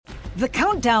The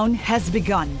countdown has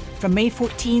begun. From May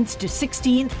 14th to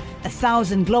 16th,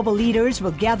 1,000 global leaders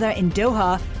will gather in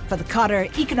Doha for the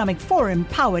Qatar Economic Forum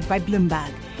powered by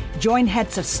Bloomberg. Join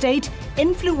heads of state,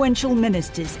 influential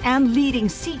ministers, and leading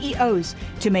CEOs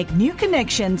to make new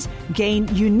connections,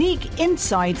 gain unique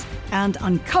insights, and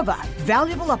uncover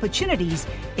valuable opportunities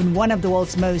in one of the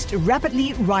world's most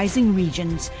rapidly rising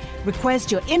regions.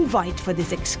 Request your invite for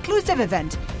this exclusive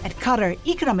event at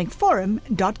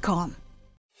QatarEconomicForum.com.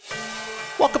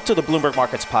 Welcome to the Bloomberg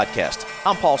Markets Podcast.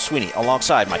 I'm Paul Sweeney,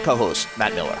 alongside my co-host,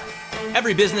 Matt Miller.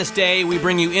 Every business day, we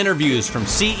bring you interviews from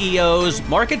CEOs,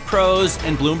 market pros,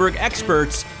 and Bloomberg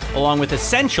experts, along with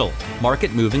essential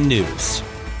market-moving news.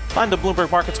 Find the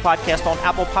Bloomberg Markets Podcast on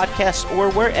Apple Podcasts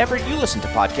or wherever you listen to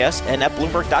podcasts and at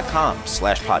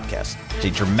Bloomberg.com/podcast. It's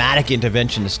a dramatic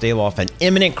intervention to stave off an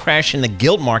imminent crash in the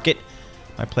gilt market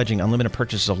by pledging unlimited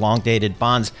purchases of long-dated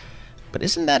bonds. But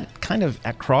isn't that kind of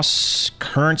at cross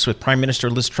currents with Prime Minister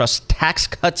Liz Truss's tax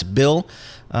cuts bill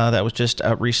that was just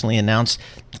recently announced,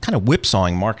 kind of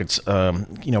whipsawing markets over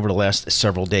the last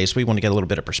several days? We want to get a little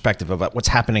bit of perspective about what's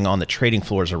happening on the trading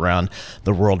floors around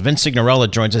the world. Vince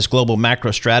Signorella joins us, global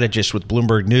macro strategist with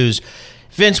Bloomberg News.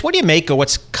 Vince, what do you make of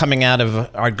what's coming out of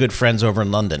our good friends over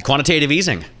in London? Quantitative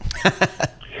easing.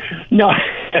 No.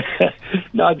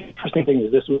 No, the interesting thing is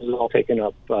this was all taken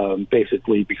up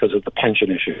basically because of the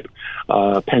pension issue.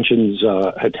 Pensions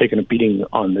had taken a beating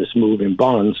on this move in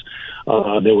bonds.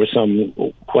 There were some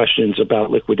questions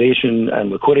about liquidation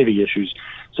and liquidity issues.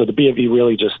 So the BOE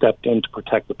really just stepped in to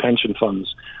protect the pension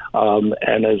funds.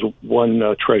 And as one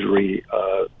Treasury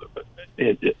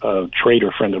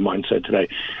trader friend of mine said today,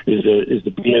 is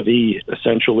the BOE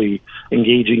essentially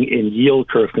engaging in yield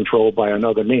curve control by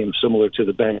another name, similar to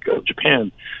the Bank of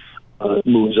Japan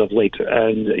moves of late.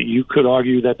 And you could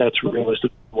argue that that's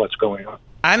realistic what's going on.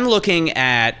 I'm looking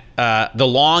at the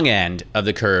long end of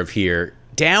the curve here,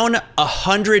 down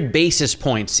 100 basis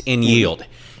points in yield.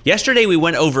 Yesterday we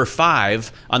went over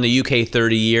 5 on the UK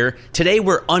 30-year. Today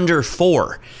we're under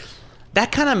 4.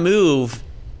 That kind of move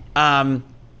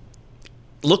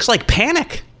looks like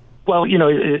panic. Well,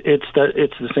 it's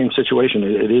the same situation.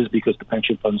 It is because the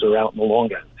pension funds are out in the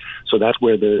long end. So that's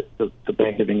where the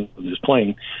Bank of England is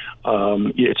playing.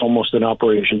 It's almost an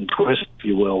operation twist, if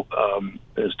you will,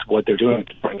 as to what they're doing,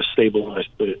 trying to stabilize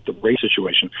the rate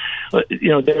situation. What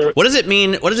does it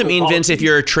mean? What does it mean, Vince? If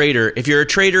you're a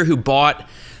trader who bought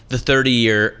the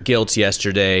 30-year gilts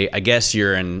yesterday, I guess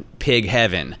you're in pig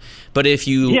heaven. But if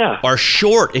you are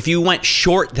short, if you went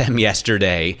short them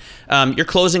yesterday, you're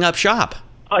closing up shop.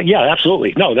 Yeah,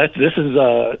 absolutely. No, this is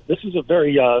a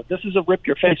rip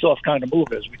your face off kind of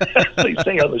move, as we actually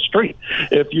say on the street.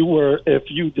 If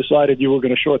you decided you were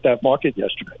going to short that market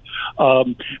yesterday,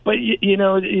 but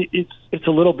it's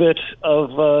a little bit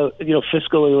of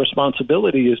fiscal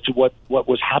irresponsibility as to what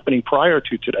was happening prior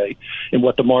to today, and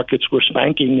what the markets were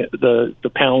spanking the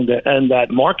pound and that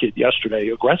market yesterday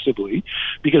aggressively,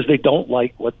 because they don't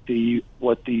like what the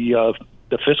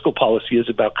fiscal policy is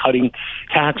about cutting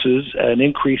taxes and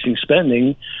increasing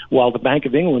spending, while the Bank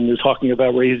of England is talking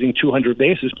about raising 200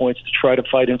 basis points to try to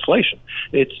fight inflation.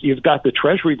 You've got the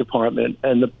Treasury Department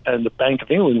and the Bank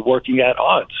of England working at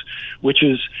odds, which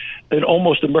is an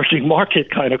almost emerging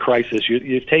market kind of crisis.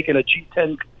 You've taken a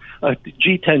G10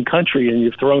 country and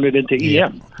you've thrown it into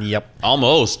EM. Yep.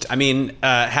 Almost. I mean,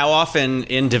 how often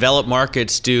in developed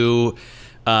markets do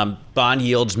bond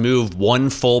yields move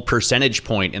 1 full percentage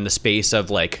point in the space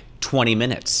of like 20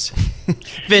 minutes?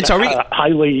 Vince, are we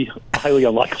highly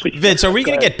unlikely? Vince, are we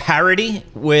going to get parity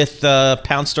with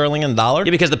pound sterling and dollar?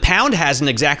 Yeah, because the pound hasn't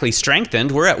exactly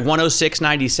strengthened. We're at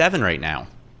 106.97 right now.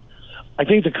 I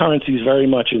think the currency is very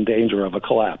much in danger of a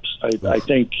collapse. I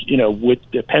think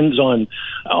it depends on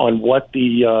what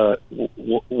the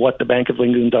Bank of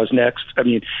England does next. I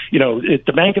mean, if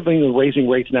the Bank of England raising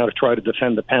rates now to try to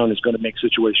defend the pound is going to make the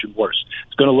situation worse.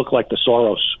 It's going to look like the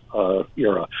Soros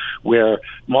era, where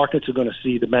markets are going to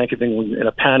see the Bank of England in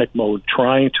a panic mode,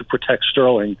 trying to protect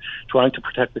sterling, trying to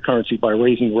protect the currency by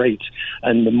raising rates,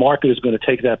 and the market is going to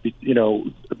take that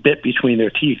a bit between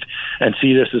their teeth and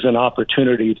see this as an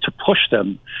opportunity to push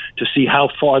them to see how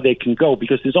far they can go,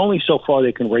 because there's only so far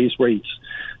they can raise rates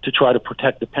to try to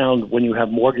protect the pound when you have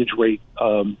mortgages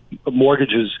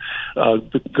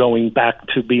going back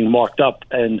to being marked up.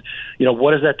 And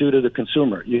what does that do to the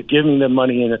consumer? You're giving them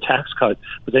money in a tax cut,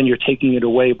 but then you're taking it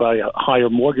away by higher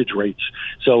mortgage rates.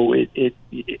 So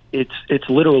it's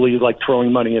literally like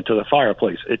throwing money into the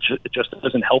fireplace. It just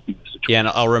doesn't help you. Yeah, and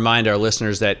I'll remind our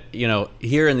listeners that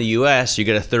here in the U.S. you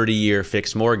get a 30-year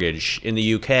fixed mortgage. In the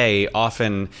U.K.,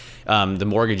 often the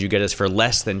mortgage you get is for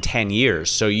less than 10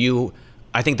 years. So you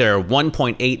I think there are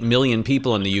 1.8 million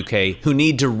people in the UK who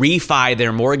need to refi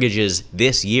their mortgages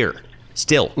this year.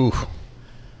 Still. Ooh.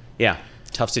 Yeah.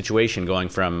 Tough situation going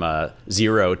from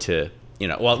 0 to,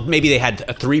 well, maybe they had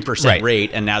a 3%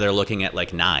 rate and now they're looking at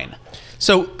like 9.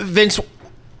 So, Vince,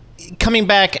 coming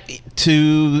back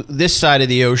to this side of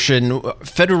the ocean,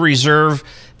 Federal Reserve,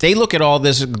 they look at all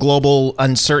this global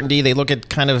uncertainty. They look at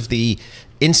kind of the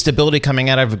instability coming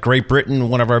out of Great Britain,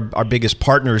 one of our biggest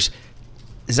partners.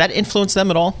 Does that influence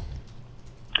them at all?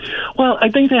 Well, I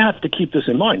think they have to keep this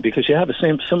in mind because you have a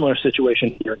similar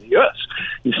situation here in the U.S.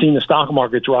 You've seen the stock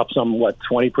market drop some,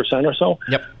 20% or so?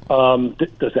 Yep.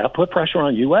 Does that put pressure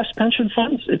on U.S. pension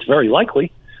funds? It's very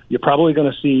likely. You're probably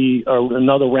going to see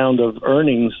another round of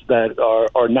earnings that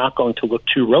are not going to look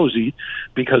too rosy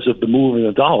because of the move in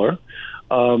the dollar.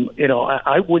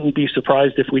 I wouldn't be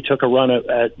surprised if we took a run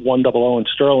at 100 in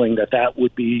sterling, that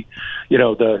would be,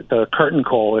 the curtain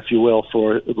call, if you will,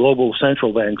 for the global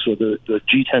central banks or the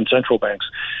G10 central banks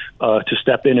to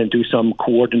step in and do some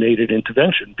coordinated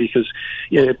intervention. Because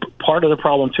part of the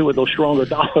problem, too, with those stronger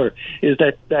dollar is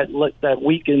that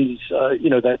weakens,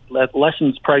 that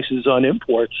lessens prices on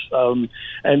imports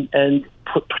and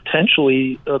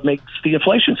potentially makes the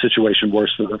inflation situation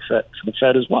worse for the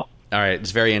Fed as well. All right,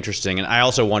 it's very interesting. And I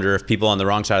also wonder if people on the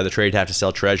wrong side of the trade have to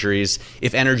sell treasuries,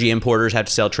 if energy importers have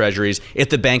to sell treasuries, if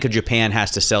the Bank of Japan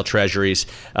has to sell treasuries,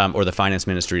 or the finance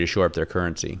ministry to shore up their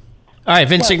currency. All right,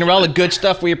 Vince Signorella, good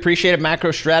stuff. We appreciate it.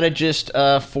 Macro strategist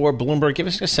for Bloomberg. Give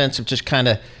us a sense of just kind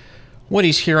of what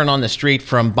he's hearing on the street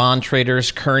from bond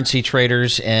traders, currency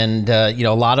traders, and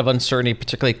a lot of uncertainty,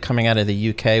 particularly coming out of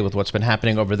the UK with what's been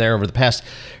happening over there over the past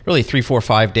really 3, 4,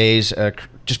 5 days,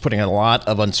 just putting a lot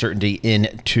of uncertainty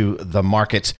into the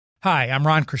markets. Hi, I'm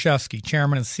Ron Kraszewski,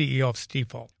 Chairman and CEO of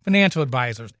Stifel. Financial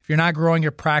advisors. If you're not growing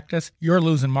your practice, you're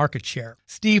losing market share.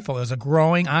 Stifel is a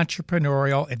growing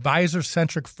entrepreneurial,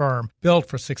 advisor-centric firm built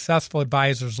for successful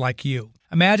advisors like you.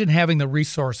 Imagine having the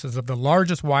resources of the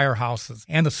largest wirehouses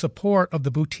and the support of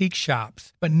the boutique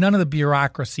shops, but none of the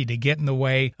bureaucracy to get in the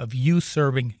way of you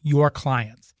serving your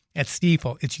clients. At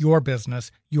Stifel, it's your business,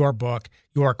 your book,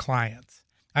 your clients.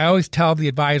 I always tell the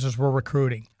advisors we're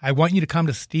recruiting, I want you to come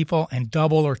to Stifel and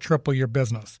double or triple your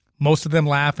business. Most of them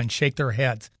laugh and shake their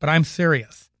heads, but I'm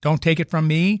serious. Don't take it from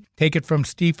me. Take it from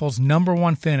Stifel's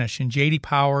 #1 finish in J.D.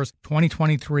 Power's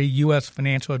 2023 U.S.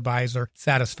 Financial Advisor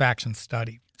Satisfaction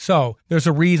Study. So, there's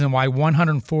a reason why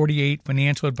 148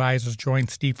 financial advisors joined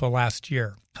Stifel last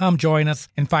year. Come join us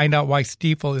and find out why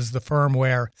Stifel is the firm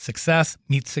where success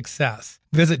meets success.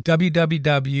 Visit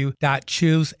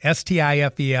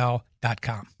www.choosestifel.com.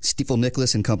 Stifel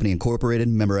Nicholas and Company Incorporated,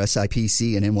 member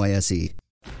SIPC and NYSE.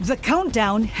 The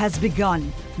countdown has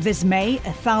begun. This May,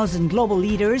 1,000 global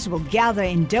leaders will gather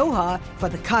in Doha for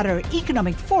the Qatar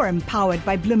Economic Forum powered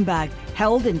by Bloomberg,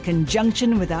 held in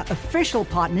conjunction with our official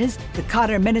partners, the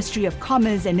Qatar Ministry of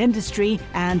Commerce and Industry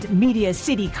and Media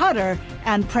City Qatar,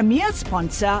 and premier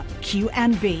sponsor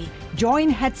QNB. Join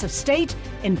heads of state,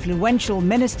 influential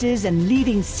ministers, and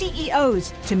leading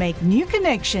CEOs to make new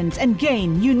connections and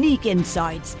gain unique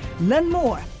insights. Learn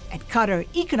more at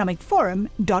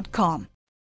QatarEconomicForum.com.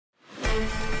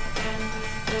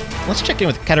 Let's check in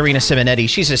with Caterina Simonetti.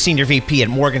 She's a senior VP at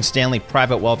Morgan Stanley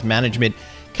Private Wealth Management.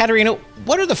 Caterina,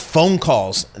 what are the phone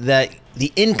calls, the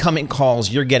incoming calls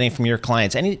you're getting from your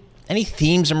clients? Any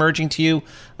themes emerging to you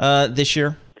this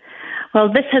year? Well,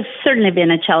 this has certainly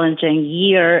been a challenging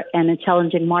year and a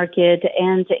challenging market,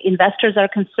 and investors are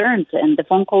concerned. And the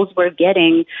phone calls we're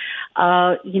getting,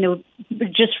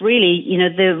 just really,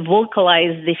 they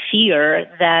vocalize the fear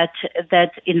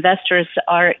that investors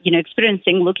are,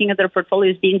 experiencing, looking at their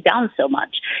portfolios being down so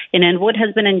much. And what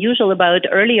has been unusual about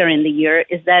earlier in the year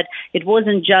is that it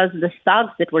wasn't just the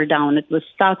stocks that were down; it was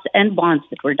stocks and bonds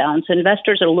that were down. So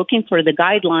investors are looking for the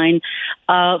guideline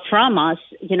from us,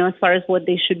 as far as what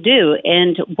they should do.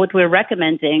 And what we're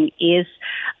recommending is,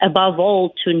 above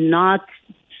all, to not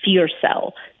fear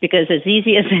sell, because as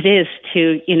easy as it is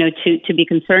to be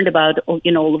concerned about,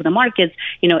 all of the markets,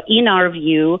 in our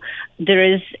view, there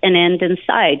is an end in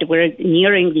sight. We're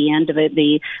nearing the end of it.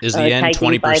 Is the end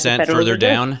 20% further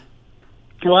down?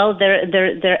 Well,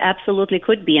 there absolutely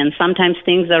could be, and sometimes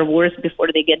things are worse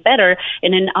before they get better.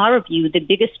 And in our view, the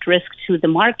biggest risk to the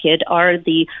market are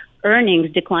the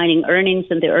declining earnings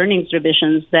and the earnings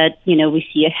revisions that, we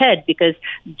see ahead, because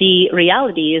the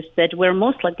reality is that we're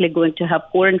most likely going to have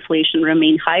core inflation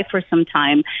remain high for some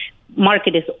time.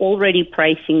 Market is already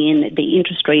pricing in the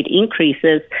interest rate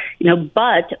increases,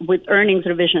 but with earnings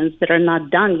revisions that are not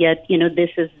done yet,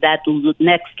 this is that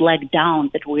next leg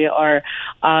down that we are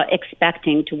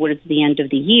expecting towards the end of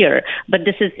the year. But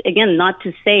this is, again, not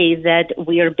to say that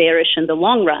we are bearish in the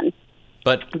long run.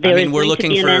 But we're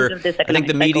looking for, I think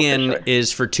the median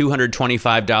is for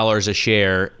 $225 a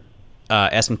share,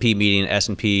 S&P median,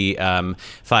 S&P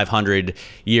 500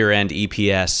 year-end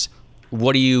EPS.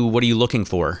 What are you looking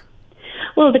for?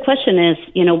 Well, the question is,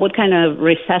 what kind of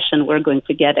recession we're going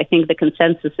to get. I think the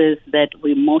consensus is that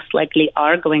we most likely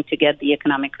are going to get the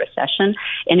economic recession.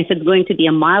 And if it's going to be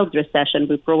a mild recession,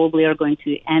 we probably are going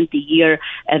to end the year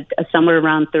at somewhere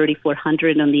around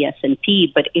 3,400 on the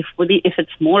S&P. But if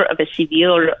it's more of a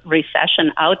severe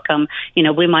recession outcome,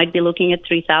 we might be looking at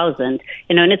 3,000.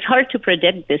 And it's hard to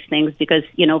predict these things because,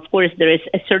 of course, there is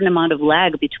a certain amount of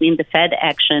lag between the Fed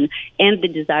action and the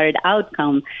desired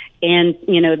outcome. And,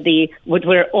 what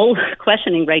we're all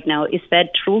questioning right now, is Fed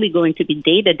truly going to be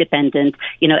data dependent,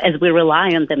 as we rely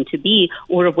on them to be,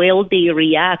 or will they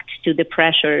react to the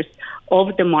pressures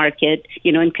of the market,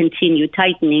 and continue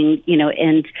tightening,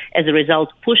 and as a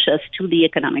result, push us to the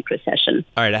economic recession?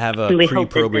 All right, I have a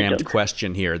pre-programmed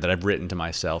question here that I've written to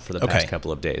myself for the past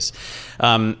couple of days.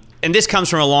 And this comes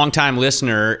from a longtime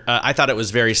listener. I thought it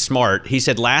was very smart. He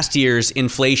said, last year's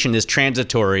inflation is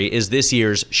transitory, is this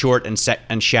year's short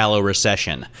and shallow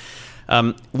recession.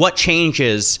 What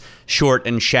changes short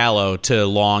and shallow to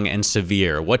long and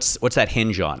severe? What's that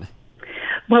hinge on?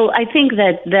 Well, I think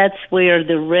that's where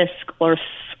the risk or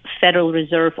Federal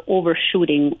Reserve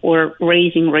overshooting or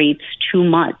raising rates too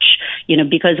much,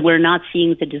 because we're not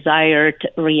seeing the desired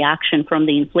reaction from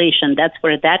the inflation. That's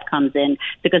where that comes in,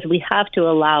 because we have to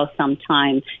allow some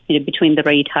time, between the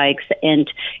rate hikes and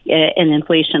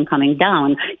inflation coming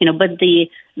down. But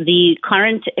the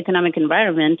current economic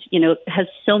environment, has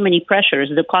so many pressures.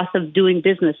 The cost of doing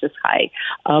business is high.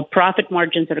 Profit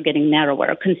margins are getting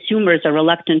narrower. Consumers are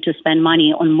reluctant to spend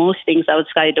money on most things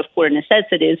outside of core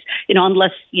necessities,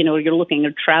 unless, you're looking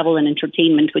at travel and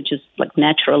entertainment, which is like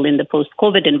natural in the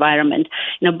post-COVID environment.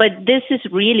 But this is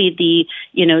really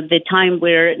the time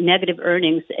where negative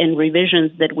earnings and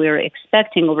revisions that we're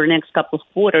expecting over the next couple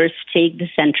of quarters take the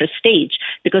center stage,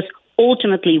 because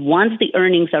ultimately, once the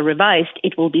earnings are revised,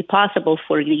 it will be possible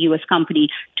for the U.S. company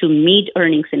to meet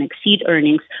earnings and exceed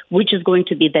earnings, which is going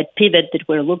to be that pivot that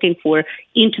we're looking for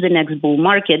into the next bull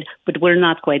market, but we're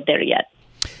not quite there yet.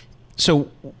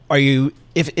 So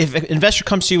if an investor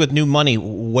comes to you with new money,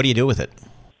 what do you do with it?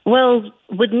 Well,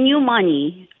 with new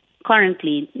money,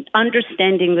 currently,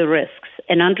 understanding the risks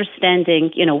and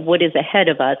understanding, what is ahead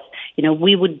of us,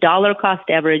 we would dollar cost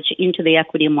average into the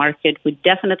equity market. We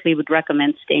definitely would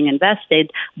recommend staying invested,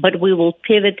 but we will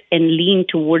pivot and lean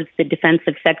towards the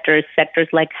defensive sectors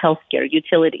like healthcare,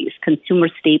 utilities, consumer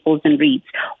staples, and REITs,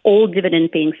 all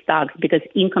dividend-paying stocks, because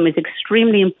income is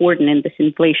extremely important in this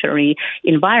inflationary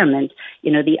environment.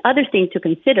 The other thing to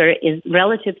consider is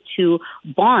relative to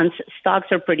bonds,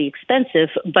 stocks are pretty expensive,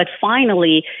 but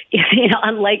finally,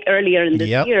 unlike earlier in this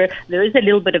year, there is a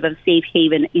little bit of a safe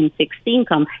haven in fixed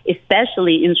income,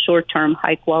 especially in short-term,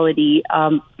 high-quality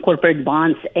corporate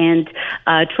bonds and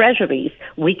treasuries.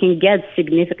 We can get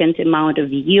significant amount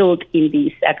of yield in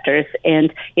these sectors,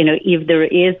 and if there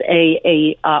is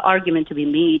a argument to be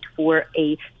made for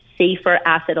a safer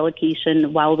asset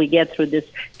allocation while we get through this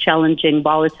challenging,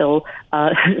 volatile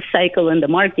cycle in the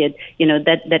market,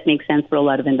 that makes sense for a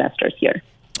lot of investors here.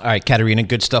 All right, Katerina,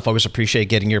 good stuff. Always appreciate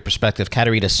getting your perspective.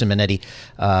 Katerina Simonetti,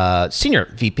 Senior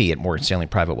VP at Morgan Stanley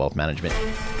Private Wealth Management.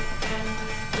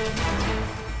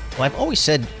 Well, I've always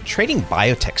said trading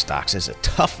biotech stocks is a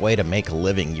tough way to make a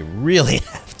living. You really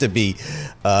have to be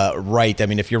right. I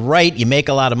mean, if you're right, you make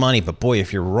a lot of money. But boy,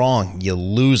 if you're wrong, you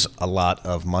lose a lot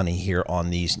of money here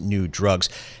on these new drugs.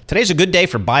 Today's a good day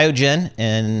for Biogen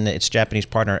and its Japanese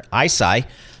partner, Eisai.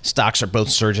 Stocks are both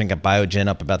surging. At Biogen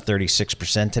up about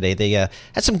 36% today. They had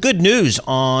some good news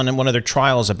on one of their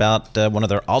trials about one of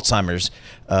their Alzheimer's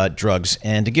drugs.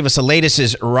 And to give us the latest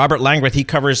is Robert Langreth. He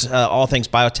covers all things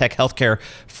biotech healthcare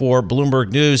for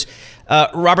Bloomberg News.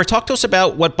 Robert, talk to us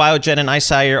about what Biogen and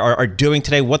Eisai are doing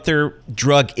today, what their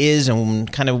drug is,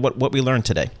 and kind of what we learned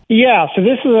today. Yeah, so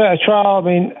this is a trial,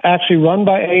 actually run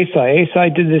by Eisai.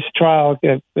 Eisai did this trial,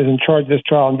 was in charge of this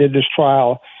trial and did this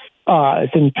trial.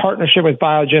 It's in partnership with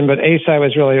Biogen, but Eisai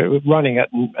was really running it,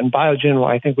 and Biogen,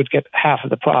 I think, would get half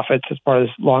of the profits as part of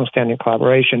this long-standing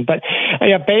collaboration. But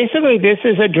basically, this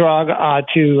is a drug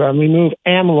to remove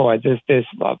amyloid, this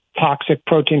toxic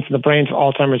protein from the brains of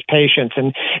Alzheimer's patients.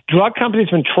 And drug companies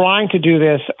have been trying to do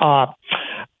this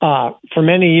for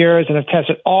many years and have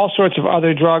tested all sorts of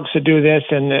other drugs to do this,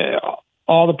 and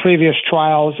all the previous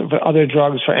trials of other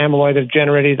drugs for amyloid have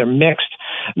generated either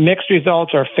mixed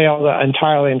results or failed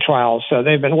entirely in trials. So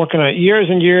they've been working on it years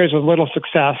and years with little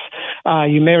success.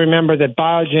 You may remember that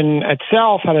Biogen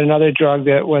itself had another drug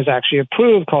that was actually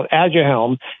approved called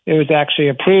Aduhelm. It was actually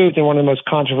approved in one of the most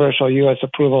controversial U.S.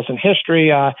 approvals in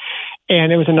history.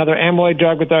 And it was another amyloid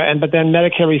drug, but then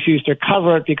Medicare refused to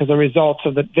cover it because the results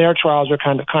of their trials were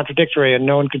kind of contradictory, and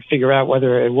no one could figure out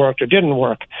whether it worked or didn't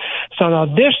work. So now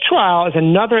this trial is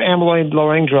another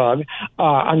amyloid-lowering drug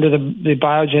under the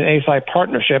Biogen-Eisai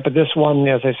partnership, but this one,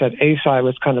 as I said, Eisai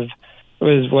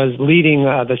was leading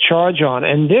the charge on.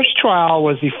 And this trial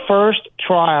was the first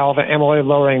trial of an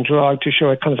amyloid-lowering drug to show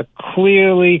a kind of a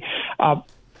clearly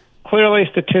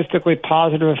statistically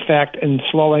positive effect in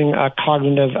slowing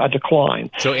cognitive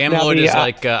decline. So amyloid is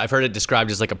like, I've heard it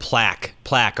described as like a plaque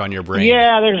on your brain.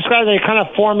 Yeah, they kind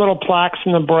of form little plaques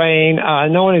in the brain.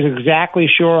 No one is exactly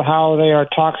sure how they are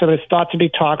toxic. It's thought to be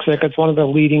toxic. It's one of the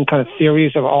leading kind of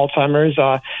theories of Alzheimer's.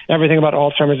 Everything about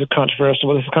Alzheimer's is controversial,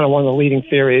 but this is kind of one of the leading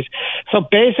theories. So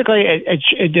basically,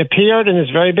 it appeared in this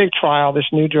very big trial,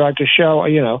 this new drug, to show,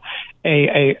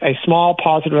 a small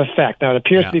positive effect. Now, it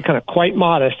appears to be kind of quite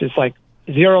modest. It's like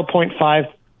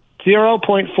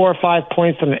 0.45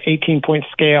 points on an 18-point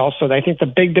scale. So I think the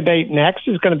big debate next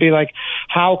is going to be like,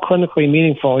 how clinically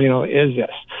meaningful, is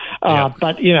this?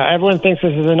 But, everyone thinks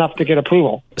this is enough to get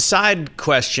approval. Side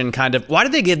question, kind of, why do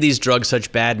they give these drugs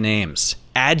such bad names?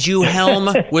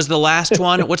 Aduhelm was the last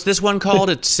one. What's this one called?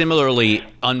 It's similarly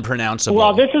unpronounceable.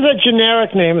 Well, this is a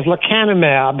generic name. It's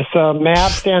lecanemab. So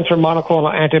MAB stands for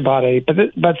monoclonal antibody. But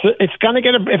it's going to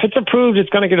get if it's approved, it's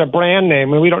going to get a brand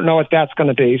name, and we don't know what that's going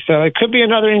to be. So it could be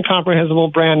another incomprehensible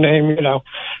brand name.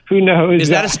 Who knows? Is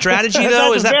that a strategy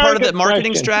though? Is that part of the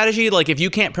marketing strategy? Like, if you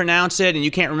can't pronounce it and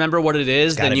you can't remember what it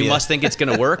is, then you must think it's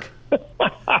going to work.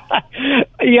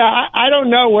 Yeah, I don't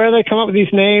know where they come up with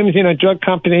these names. Drug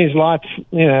companies, lots,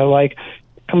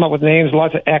 come up with names,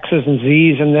 lots of X's and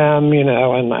Z's in them,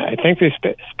 and I think they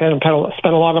spend a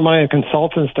lot of money on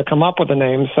consultants to come up with the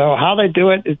names. So how they do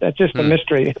it, that's just a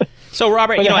mystery. So,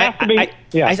 Robert,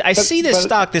 I see this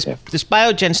stock, this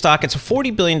Biogen stock. It's a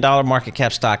 $40 billion market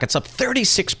cap stock. It's up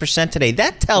 36% today.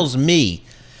 That tells me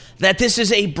that this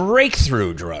is a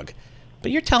breakthrough drug. But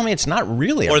you're telling me it's not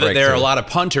really a breakthrough. Or that there are a lot of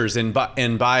punters in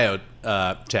biotech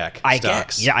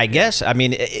stocks. I guess. I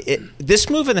mean, this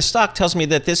move in the stock tells me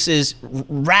that this is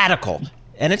radical.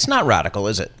 And it's not radical,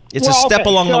 is it? It's a step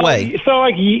along the way. So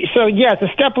yeah, it's a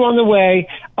step along the way.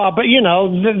 But,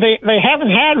 they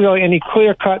haven't had really any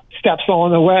clear-cut steps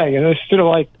along the way. It's sort of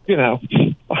like,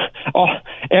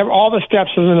 all the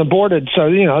steps have been aborted. So,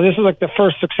 this is like the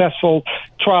first successful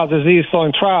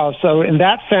disease-slowing trial. So in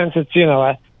that sense, it's,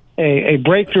 a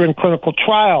breakthrough in clinical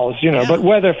trials, but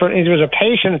whether as a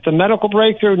patient it's a medical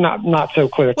breakthrough, not so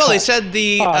clear. Well, they said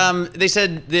the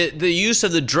use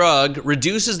of the drug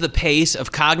reduces the pace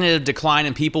of cognitive decline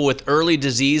in people with early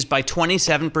disease by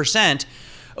 27%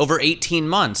 over 18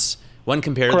 months when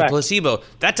compared to the placebo.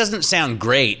 That doesn't sound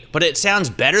great, but it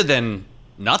sounds better than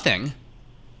nothing.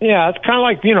 Yeah, it's kind of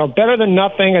like, better than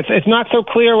nothing. It's not so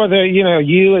clear whether,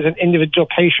 you as an individual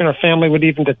patient or family would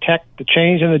even detect the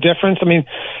change and the difference. I mean,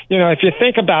 if you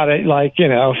think about it, like,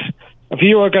 if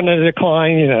you were going to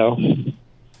decline,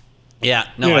 by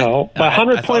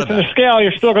 100 points on the scale,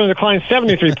 you're still going to decline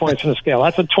 73 points on the scale.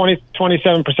 That's a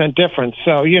 27% difference.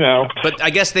 So, But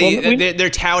I guess they're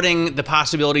touting the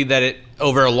possibility that it,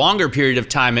 over a longer period of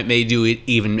time, it may do an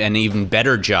even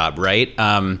better job, right?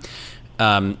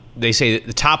 They say that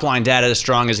the top-line data is as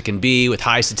strong as it can be with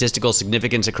high statistical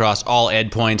significance across all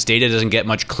endpoints. Data doesn't get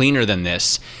much cleaner than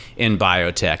this in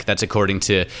biotech. That's according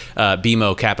to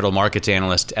BMO capital markets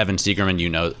analyst Evan Siegerman. You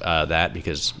know that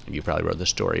because you probably wrote the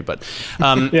story. But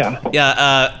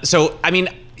so, I mean,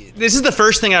 this is the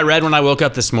first thing I read when I woke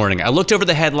up this morning. I looked over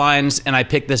the headlines and I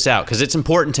picked this out because it's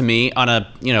important to me on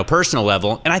a personal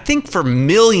level. And I think for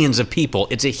millions of people,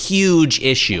 it's a huge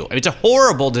issue. I mean, it's a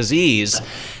horrible disease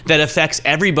that affects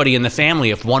everybody in the family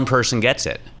if one person gets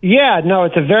it. Yeah, no,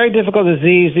 it's a very difficult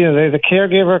disease. The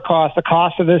caregiver cost, the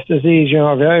cost of this disease,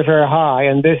 are very, very high.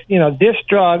 And this, this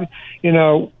drug,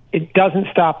 it doesn't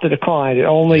stop the decline. It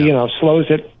only, slows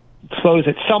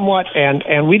it somewhat,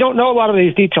 and we don't know a lot of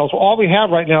these details. All we have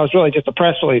right now is really just a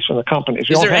press release from the companies.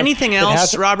 Is there anything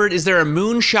else, Robert? Is there a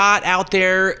moonshot out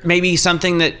there, maybe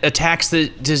something that attacks the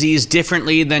disease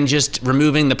differently than just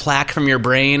removing the plaque from your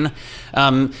brain?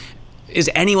 Is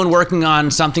anyone working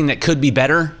on something that could be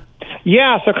better?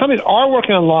 Yeah, so companies are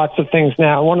working on lots of things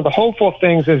now. One of the hopeful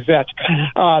things is that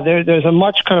there's a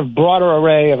much kind of broader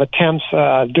array of attempts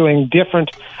doing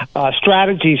different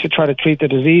strategies to try to treat the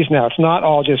disease now. It's not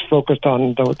all just focused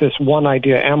on this one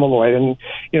idea, amyloid. And,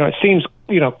 it seems,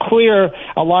 clear.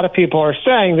 A lot of people are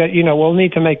saying that, we'll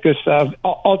need to make this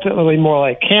ultimately more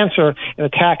like cancer and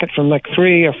attack it from like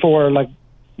 3 or 4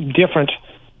 different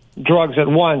drugs at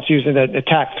once using to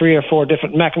attack 3 or 4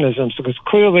 different mechanisms, because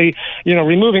clearly,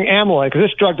 removing amyloid, because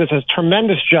this drug does a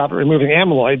tremendous job at removing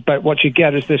amyloid, but what you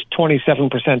get is this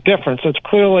 27% difference. So it's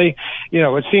clearly,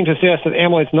 it seems to suggest that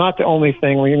amyloid's not the only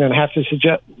thing where you're going to have to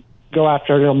go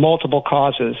after multiple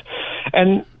causes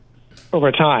and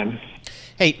over time.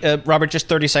 Hey, Robert, just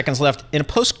 30 seconds left. In a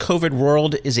post-COVID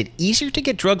world, is it easier to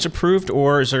get drugs approved,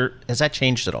 or has that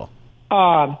changed at all?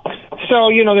 So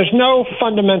there's no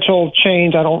fundamental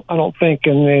change. I don't think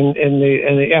in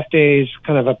the FDA's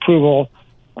kind of approval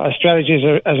strategies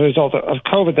as a result of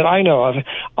COVID that I know of.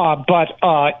 But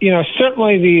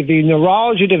certainly the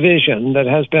neurology division that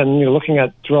has been looking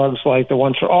at drugs like the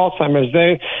ones for Alzheimer's,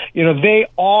 they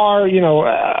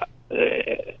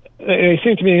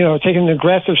seem to be taking an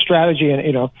aggressive strategy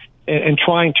and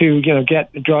trying to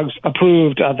get drugs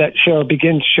approved that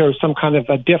begin to show some kind of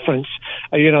a difference.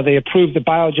 They approved the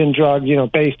Biogen drug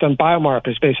based on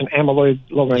biomarkers, based on amyloid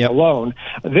lowering alone.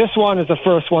 This one is the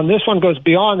first one. This one goes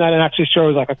beyond that and actually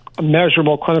shows like a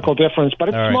measurable clinical difference, but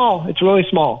it's small. It's really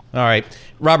small. All right,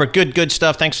 Robert, good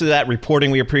stuff. Thanks for that reporting.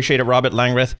 We appreciate it. Robert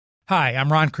Langreth. Hi,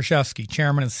 I'm Ron Kraszewski,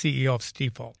 Chairman and CEO of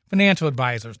Stifel. Financial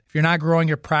advisors, if you're not growing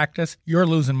your practice, you're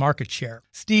losing market share.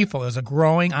 Stifel is a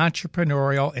growing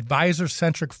entrepreneurial,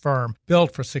 advisor-centric firm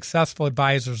built for successful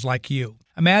advisors like you.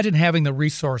 Imagine having the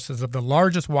resources of the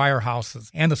largest wirehouses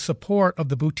and the support of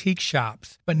the boutique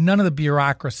shops, but none of the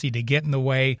bureaucracy to get in the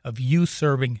way of you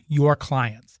serving your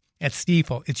clients. At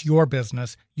Stifel, it's your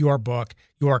business, your book,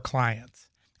 your clients.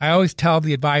 I always tell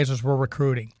the advisors we're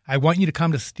recruiting, I want you to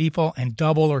come to Stifel and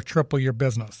double or triple your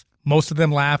business. Most of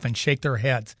them laugh and shake their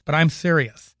heads, but I'm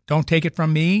serious. Don't take it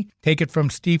from me. Take it from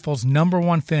Stifel's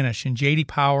 #1 finish in J.D.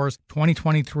 Power's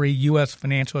 2023 U.S.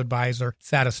 Financial Advisor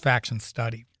Satisfaction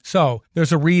Study. So,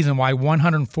 there's a reason why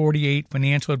 148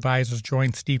 financial advisors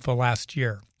joined Stifel last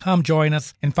year. Come join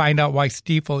us and find out why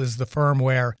Stifel is the firm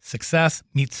where success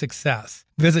meets success.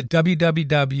 Visit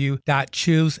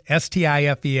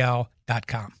www.choosestifel.com.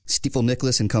 Stifel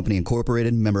Nicholas and Company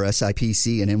Incorporated, member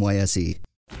SIPC and NYSE.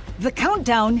 The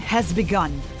countdown has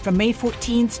begun. From May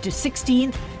 14th to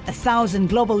 16th, 1,000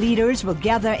 global leaders will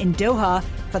gather in Doha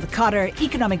for the Qatar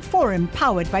Economic Forum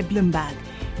powered by Bloomberg.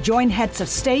 Join heads of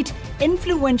state,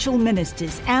 influential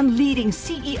ministers, and leading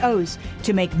CEOs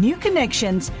to make new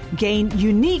connections, gain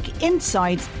unique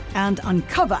insights, and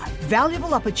uncover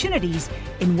valuable opportunities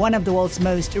in one of the world's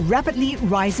most rapidly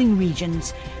rising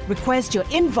regions. Request your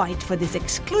invite for this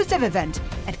exclusive event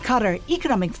at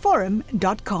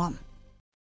QatarEconomicForum.com.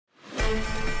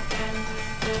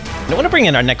 I want to bring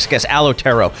in our next guest, Al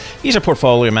Otero. He's a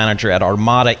portfolio manager at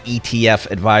Armada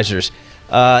ETF Advisors,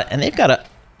 and they've got a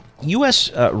U.S.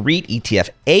 REIT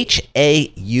ETF,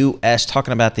 HAUS,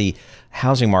 talking about the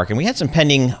housing market. We had some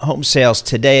pending home sales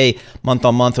today. Month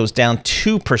on month, it was down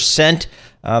 2%.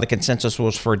 The consensus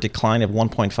was for a decline of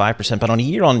 1.5%, but on a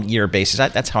year-on-year basis,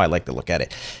 that's how I like to look at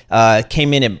it.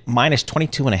 Came in at minus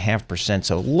 22.5%,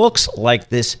 so it looks like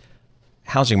this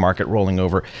housing market rolling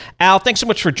over. Al, thanks so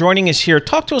much for joining us here.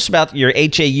 Talk to us about your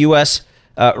HAUS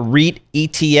REIT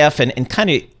ETF and kind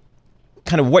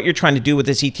of what you're trying to do with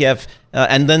this ETF,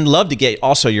 and then love to get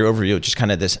also your overview of just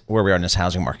kind of this where we are in this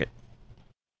housing market.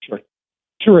 Sure.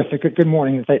 Terrific. Good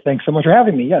morning. Thanks so much for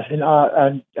having me. Yes, and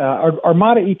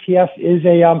Armada ETF is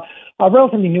a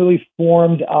relatively newly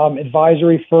formed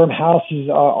advisory firm. House is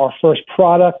our first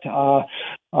product.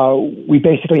 We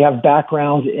basically have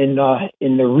backgrounds in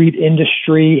the REIT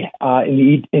industry, in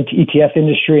the ETF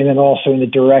industry, and then also in the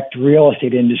direct real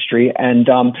estate industry. And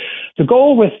the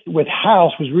goal with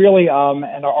House was really,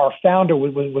 and our founder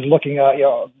was looking,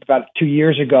 about 2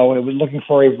 years ago, and was looking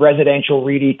for a residential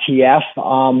REIT ETF.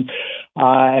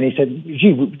 And he said,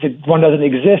 "Gee, one doesn't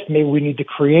exist. Maybe we need to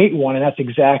create one." And that's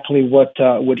exactly what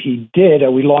he did.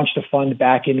 We launched a fund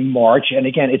back in March, and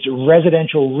again, it's a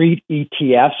residential REIT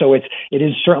ETF, so it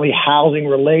is certainly housing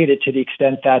related to the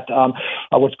extent that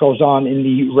what goes on in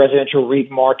the residential REIT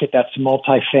market, that's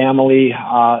multifamily,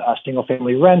 single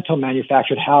family rental,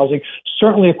 manufactured housing.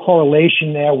 Certainly a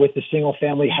correlation there with the single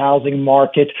family housing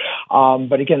market.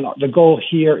 But again, the goal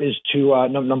here is to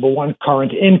number one,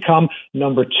 current income.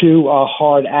 Number two,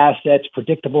 hard assets,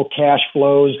 predictable cash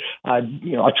flows,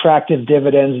 attractive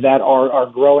dividends that are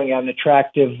growing at an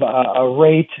attractive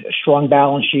rate, strong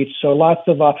balance sheets. So lots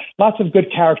of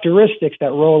good characteristics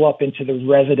that roll up into the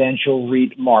residential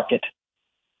REIT market.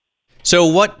 So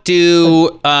what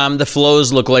do the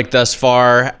flows look like thus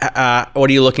far? What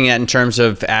are you looking at in terms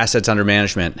of assets under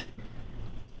management?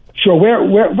 Sure,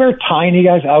 we're tiny,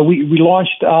 guys. We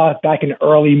launched back in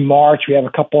early March. We have a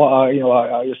couple,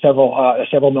 several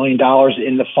 $1 million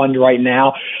in the fund right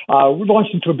now. We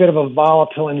launched into a bit of a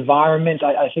volatile environment.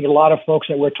 I think a lot of folks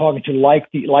that we're talking to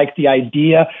like the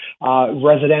idea.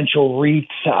 Residential REITs,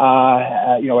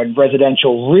 and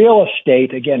residential real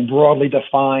estate, again broadly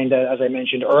defined, as I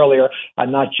mentioned earlier,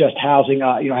 not just housing.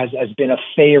 Has been a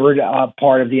favored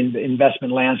part of the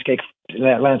investment landscape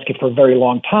for a very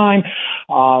long time.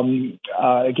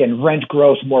 Again, rent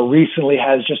growth more recently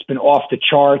has just been off the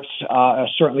charts.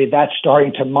 Certainly that's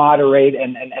starting to moderate,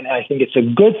 and I think it's a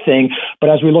good thing. But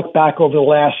as we look back over the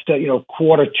last,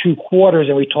 quarter, 2 quarters,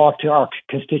 and we talk to our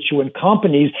constituent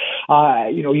companies,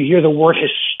 you hear the word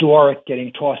historic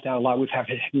getting tossed out a lot. We've had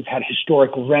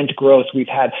historic rent growth. We've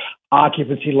had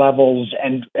occupancy levels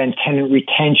and tenant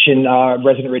retention,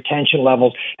 resident retention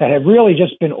levels that have really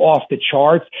just been off the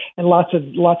charts, and lots of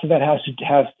that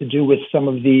has to do with some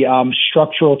of the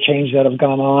structural changes that have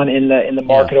gone on in the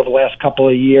market over the last couple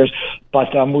of years. But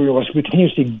we continue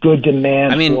to see good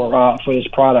demand for this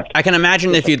product. I can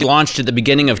imagine if you'd launched at the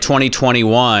beginning of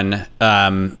 2021,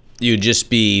 you'd just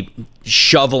be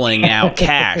shoveling out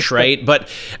cash, right? But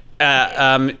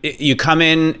you come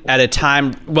in at a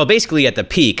time, well, basically at the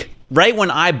peak. Right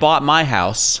when I bought my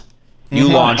house, you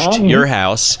launched your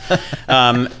house,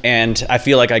 and I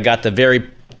feel like I got the very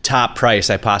top price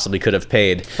I possibly could have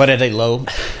paid. But at a low?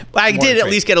 I did at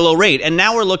least get a low rate. And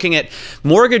now we're looking at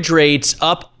mortgage rates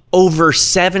up over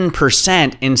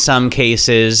 7% in some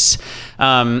cases.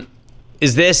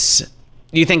 Is this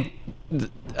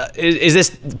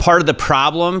part of the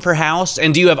problem for house?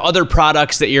 And do you have other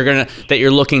products that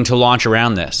you're looking to launch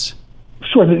around this?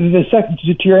 Sure. The second,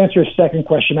 to answer your second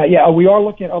question, Matt, we are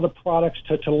looking at other products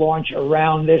to launch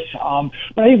around this.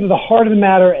 But I think the heart of the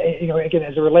matter, again,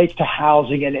 as it relates to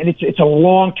housing, and it's a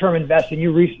long-term investment.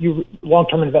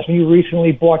 Long-term investment. You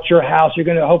recently bought your house. You're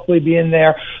going to hopefully be in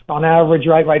there on average,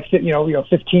 right?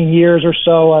 15 years or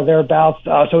so, thereabouts.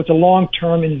 So it's a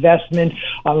long-term investment.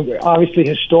 Obviously,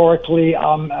 historically,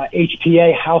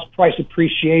 HPA, house price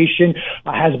appreciation,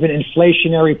 has been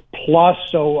inflationary plus.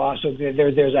 So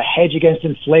there's a hedge against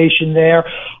inflation there.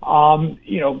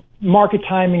 Market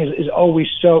timing is always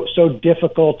so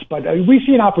difficult, but we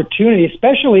see an opportunity,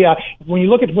 especially when you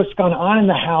look at what's gone on in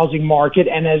the housing market,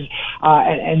 and as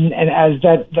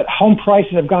that home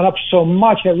prices have gone up so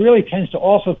much, that really tends to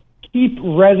also keep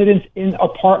residents in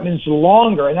apartments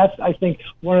longer. And that's, I think,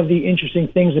 one of the interesting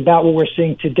things about what we're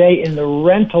seeing today in the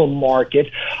rental market.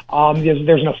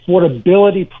 There's an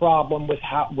affordability problem with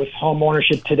home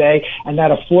ownership today, and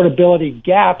that affordability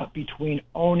gap between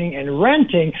owning and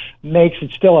renting makes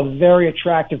it still a very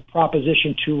attractive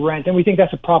proposition to rent. And we think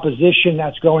that's a proposition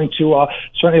that's going to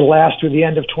certainly last through the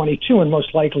end of 22 and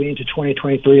most likely into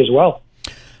 2023 as well.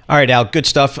 All right, Al, good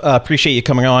stuff. Appreciate you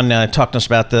coming on, talking to us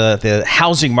about the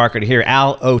housing market here.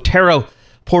 Al Otero,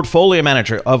 portfolio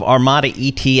manager of Armada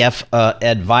ETF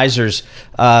Advisors,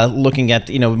 looking at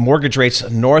mortgage rates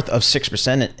north of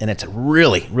 6%, and it's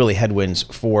really, really headwinds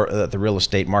for the real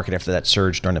estate market after that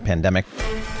surge during the pandemic.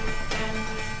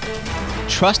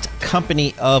 Trust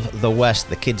Company of the West,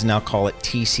 the kids now call it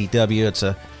TCW. It's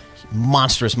a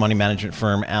monstrous money management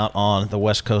firm out on the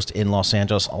West Coast in Los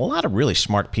Angeles. A lot of really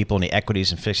smart people in the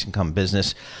equities and fixed income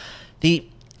business. The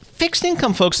fixed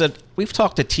income folks that we've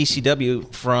talked to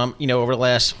TCW from, over the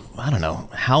last, I don't know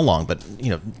how long, but,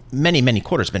 many, many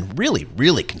quarters, been really,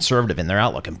 really conservative in their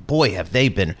outlook. And boy, have they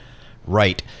been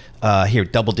right. Here,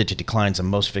 double-digit declines on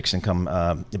most fixed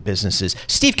income businesses.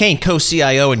 Steve Kane,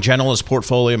 co-CIO and generalist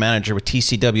portfolio manager with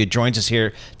TCW, joins us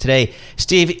here today.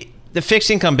 Steve, the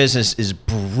fixed income business is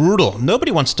brutal.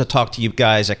 Nobody wants to talk to you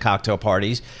guys at cocktail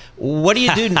parties. What do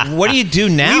you do? What do you do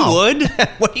now? We would.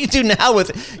 What do you do now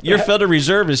with your Federal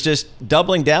Reserve is just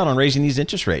doubling down on raising these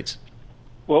interest rates?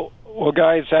 Well,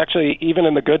 guys, actually, even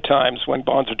in the good times when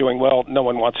bonds are doing well, no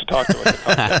one wants to talk to us at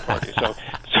cocktail parties.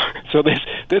 So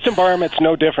this environment's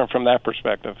no different from that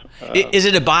perspective. Is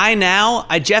it a buy now?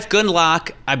 Jeff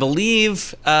Gundlach, I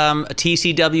believe, a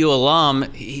TCW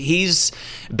alum, he's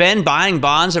been buying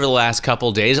bonds over the last couple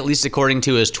of days, at least according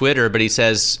to his Twitter, but he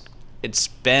says it's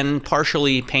been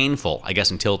partially painful, I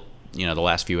guess, until the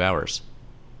last few hours.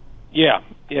 Yeah,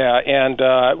 and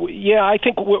I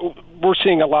think we're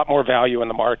seeing a lot more value in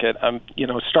the market.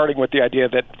 Starting with the idea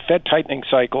that Fed tightening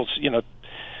cycles,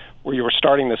 where you were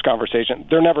starting this conversation,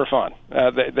 they're never fun.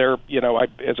 They're,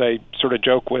 as I sort of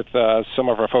joke with some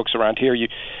of our folks around here, you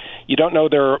don't know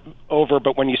they're over,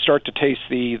 but when you start to taste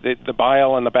the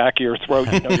bile in the back of your throat,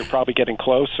 you're probably getting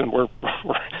close, and we're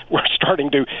starting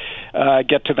to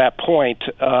get to that point.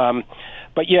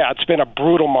 But yeah, it's been a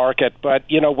brutal market. But,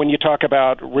 when you talk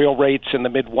about real rates in the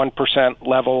mid 1%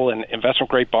 level and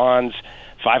investment-grade bonds,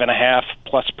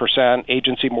 5.5+%,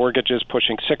 agency mortgages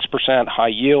pushing 6%, high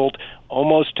yield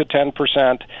almost to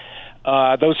 10%,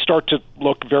 those start to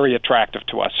look very attractive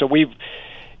to us. So we've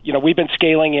been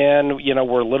scaling in.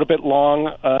 We're a little bit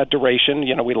long duration.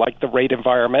 We like the rate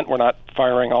environment. We're not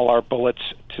firing all our bullets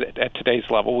at today's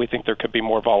level. We think there could be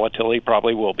more volatility,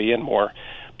 probably will be, and more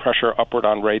pressure upward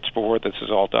on rates before this is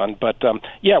all done. But,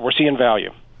 we're seeing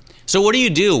value. So what do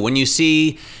you do when you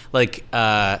see,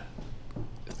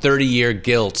 30-year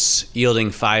gilts yielding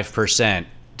 5%?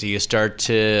 Do you start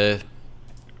to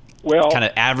kind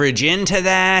of average into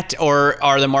that, or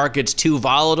are the markets too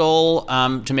volatile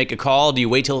to make a call? Do you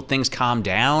wait till things calm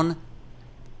down?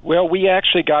 Well, we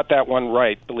actually got that one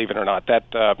right, believe it or not. That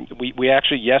we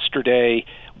actually yesterday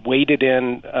weighted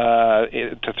in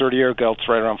to 30-year gilts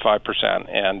right around 5%,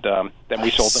 and then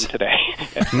we sold them today.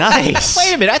 Nice.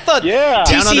 Wait a minute, I thought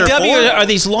TCW are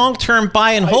these long-term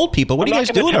buy and hold people. What are you guys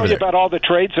doing over there? I'm not going to tell you about all the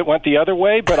trades that went the other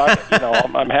way, but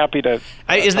I'm happy to.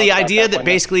 Is the idea that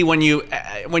basically when you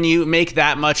make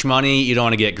that much money, you don't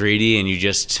want to get greedy and you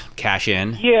just cash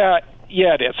in? Yeah,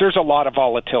 it is. There's a lot of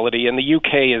volatility, and the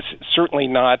UK is certainly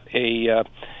not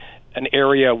an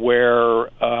area where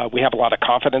we have a lot of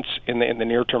confidence in the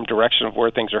near-term direction of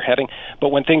where things are heading. But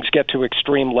when things get to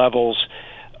extreme levels,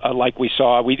 like we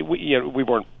saw, we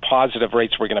weren't positive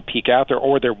rates were going to peak out there,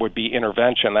 or there would be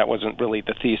intervention. That wasn't really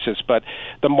the thesis. But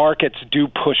the markets do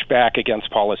push back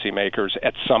against policymakers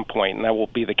at some point, and that will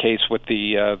be the case with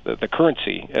the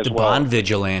currency as well. The bond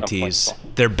vigilantes,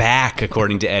 they're back,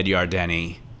 according to Ed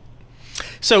Yardeni.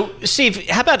 So, Steve,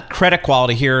 how about credit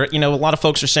quality here? A lot of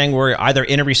folks are saying we're either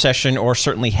in a recession or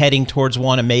certainly heading towards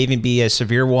one. It may even be a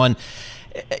severe one.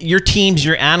 Your teams,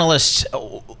 your analysts,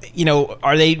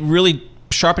 are they really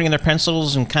sharpening their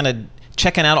pencils and kind of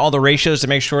checking out all the ratios to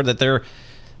make sure that they're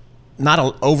not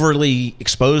overly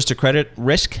exposed to credit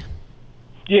risk?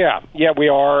 Yeah, we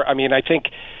are. I mean, I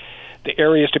think the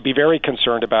areas to be very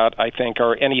concerned about, I think,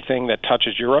 are anything that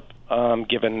touches Europe,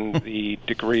 given the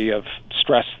degree of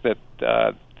stress that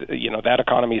that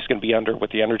economy is going to be under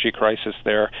with the energy crisis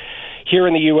there. Here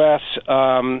in the U.S.,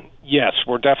 yes,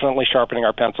 we're definitely sharpening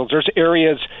our pencils. There's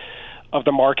areas of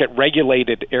the market,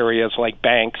 regulated areas like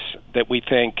banks, that we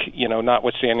think,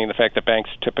 notwithstanding the fact that banks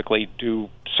typically do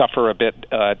suffer a bit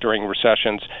during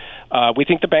recessions, we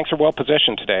think the banks are well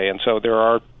positioned today. And so there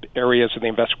are areas in the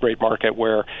investment-grade market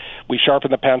where we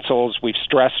sharpen the pencils. We've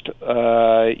stressed,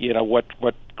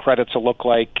 what credits will look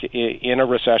like in a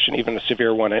recession, even a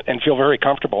severe one, and feel very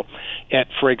comfortable at,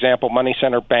 for example, money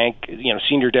center bank,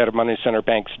 senior debt of money center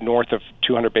banks north of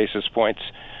 200 basis points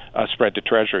spread to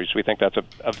treasuries. We think that's a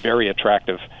very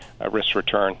attractive risk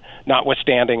return,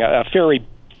 notwithstanding a fairly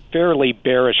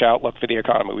bearish outlook for the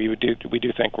economy. We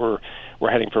do think we're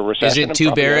heading for a recession. Is it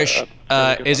too bearish?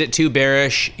 Is it too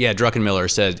bearish? Yeah, Druckenmiller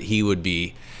said he would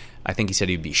be. I think he said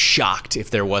he'd be shocked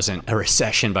if there wasn't a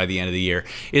recession by the end of the year.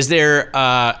 Is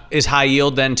high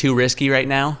yield then too risky right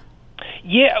now?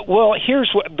 Yeah, well,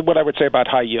 here's what I would say about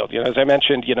high yield. As I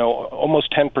mentioned,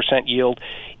 almost 10% yield.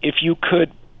 If you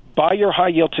could buy your high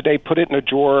yield today, put it in a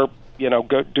drawer,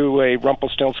 go do a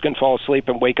Rumpelstiltskin, fall asleep,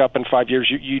 and wake up in 5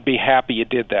 years, you'd be happy you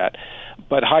did that.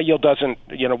 But high yield doesn't,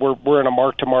 we're in a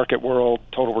mark-to-market world,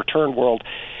 total return world,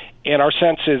 and our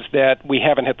sense is that we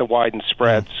haven't hit the widened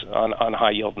spreads on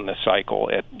high yield in this cycle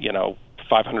at,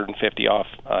 550 off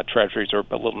treasuries or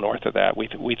a little north of that.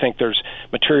 We think there's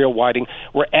material widening.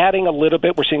 We're adding a little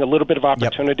bit. We're seeing a little bit of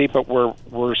opportunity, but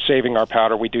we're saving our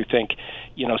powder. We do think,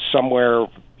 somewhere,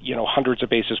 hundreds of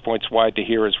basis points wide to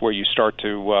here is where you start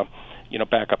to,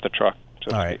 back up the truck.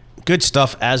 All right. Good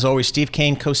stuff. As always, Steve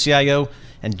Kane, co-CIO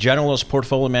and Generalist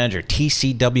Portfolio Manager,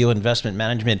 TCW Investment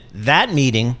Management. That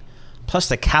meeting plus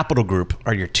the Capital Group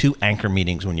are your two anchor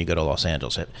meetings when you go to Los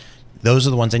Angeles. Those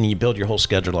are the ones, and you build your whole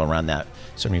schedule around that.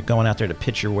 So when you're going out there to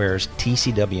pitch your wares,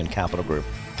 TCW and Capital Group.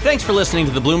 Thanks for listening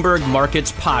to the Bloomberg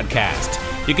Markets Podcast.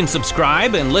 You can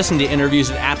subscribe and listen to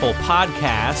interviews at Apple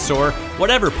Podcasts or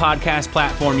whatever podcast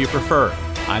platform you prefer.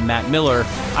 I'm Matt Miller.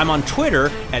 I'm on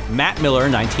Twitter at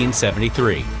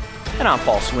MattMiller1973. And I'm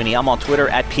Paul Sweeney. I'm on Twitter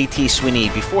at PT Sweeney.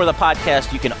 Before the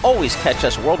podcast, you can always catch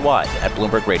us worldwide at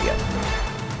Bloomberg Radio.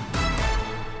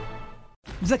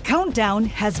 The countdown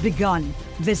has begun.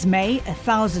 This May,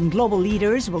 1,000 global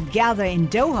leaders will gather in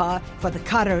Doha for the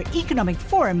Qatar Economic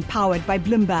Forum powered by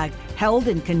Bloomberg, held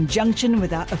in conjunction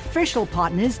with our official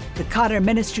partners, the Qatar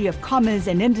Ministry of Commerce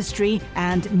and Industry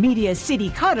and Media City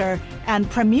Qatar, and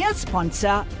premier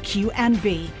sponsor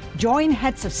QNB. Join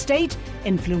heads of state,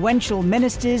 influential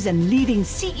ministers, and leading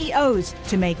CEOs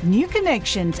to make new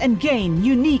connections and gain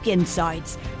unique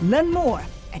insights. Learn more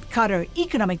at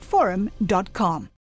QatarEconomicForum.com.